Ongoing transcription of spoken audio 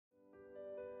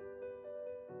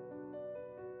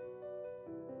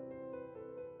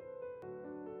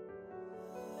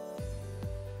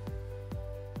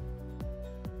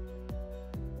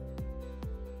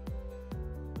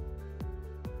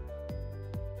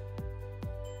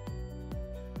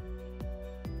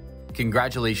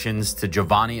Congratulations to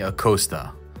Giovanni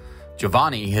Acosta.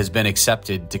 Giovanni has been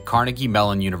accepted to Carnegie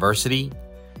Mellon University,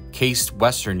 Case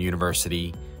Western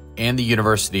University, and the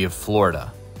University of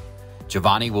Florida.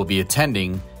 Giovanni will be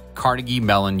attending Carnegie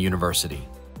Mellon University.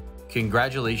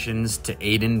 Congratulations to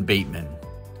Aiden Bateman.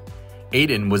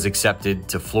 Aiden was accepted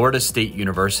to Florida State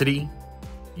University,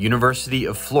 University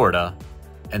of Florida,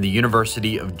 and the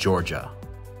University of Georgia.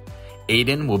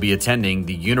 Aiden will be attending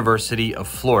the University of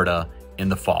Florida in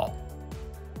the fall.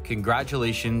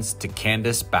 Congratulations to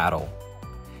Candace Battle.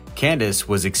 Candace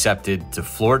was accepted to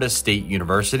Florida State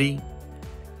University,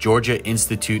 Georgia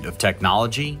Institute of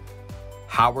Technology,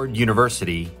 Howard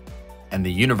University, and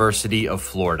the University of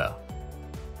Florida.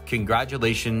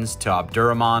 Congratulations to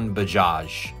Abdurrahman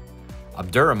Bajaj.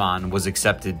 Abdurrahman was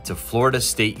accepted to Florida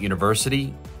State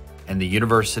University and the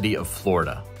University of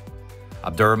Florida.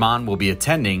 Abdurrahman will be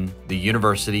attending the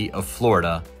University of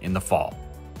Florida in the fall.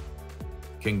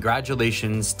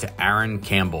 Congratulations to Aaron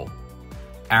Campbell.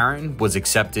 Aaron was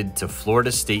accepted to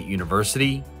Florida State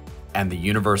University and the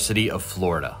University of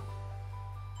Florida.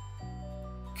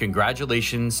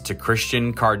 Congratulations to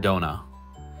Christian Cardona.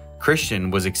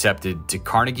 Christian was accepted to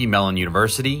Carnegie Mellon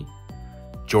University,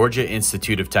 Georgia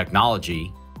Institute of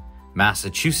Technology,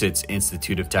 Massachusetts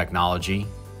Institute of Technology,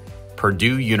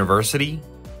 Purdue University,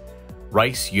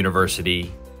 Rice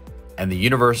University, and the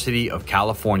University of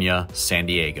California, San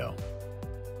Diego.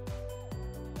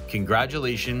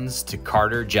 Congratulations to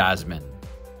Carter Jasmine.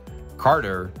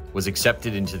 Carter was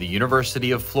accepted into the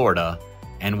University of Florida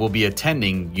and will be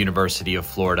attending University of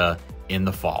Florida in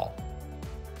the fall.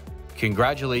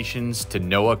 Congratulations to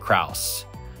Noah Kraus.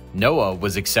 Noah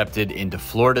was accepted into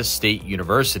Florida State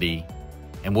University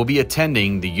and will be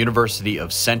attending the University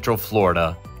of Central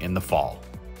Florida in the fall.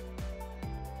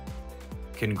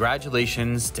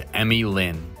 Congratulations to Emmy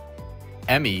Lynn.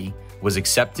 Emmy was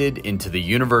accepted into the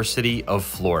University of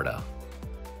Florida.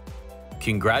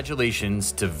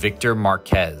 Congratulations to Victor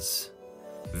Marquez.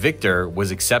 Victor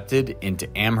was accepted into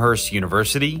Amherst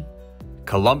University,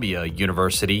 Columbia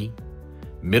University,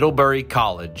 Middlebury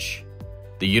College,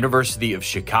 the University of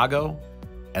Chicago,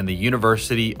 and the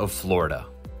University of Florida.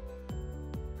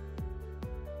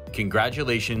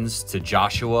 Congratulations to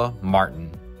Joshua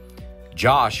Martin.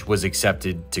 Josh was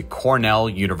accepted to Cornell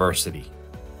University.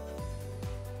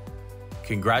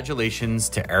 Congratulations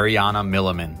to Ariana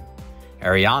Milliman.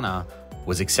 Ariana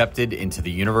was accepted into the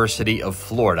University of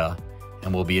Florida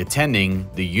and will be attending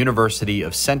the University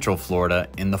of Central Florida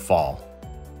in the fall.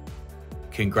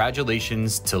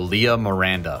 Congratulations to Leah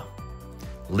Miranda.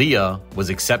 Leah was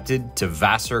accepted to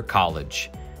Vassar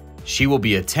College. She will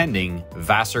be attending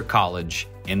Vassar College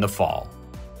in the fall.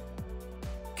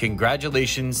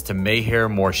 Congratulations to Meher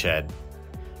Morshed.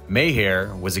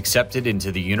 Meher was accepted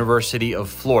into the University of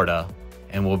Florida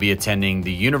and will be attending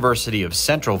the University of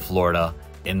Central Florida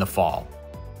in the fall.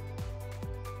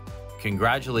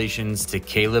 Congratulations to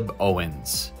Caleb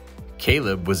Owens.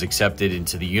 Caleb was accepted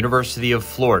into the University of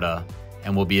Florida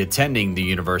and will be attending the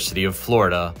University of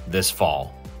Florida this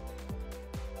fall.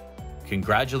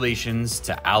 Congratulations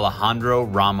to Alejandro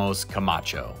Ramos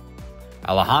Camacho.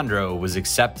 Alejandro was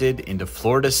accepted into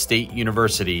Florida State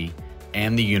University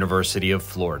and the University of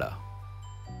Florida.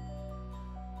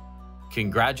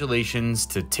 Congratulations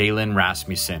to Talon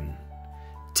Rasmussen.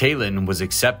 Talon was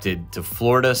accepted to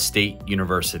Florida State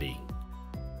University.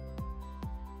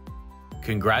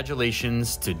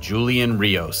 Congratulations to Julian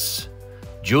Rios.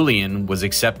 Julian was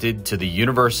accepted to the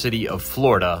University of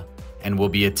Florida and will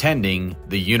be attending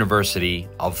the University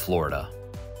of Florida.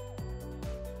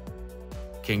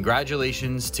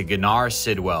 Congratulations to Ganar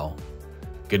Sidwell.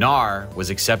 Ganar was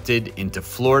accepted into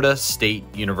Florida State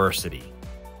University.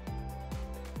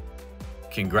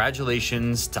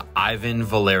 Congratulations to Ivan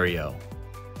Valerio.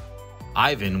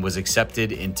 Ivan was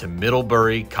accepted into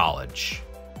Middlebury College.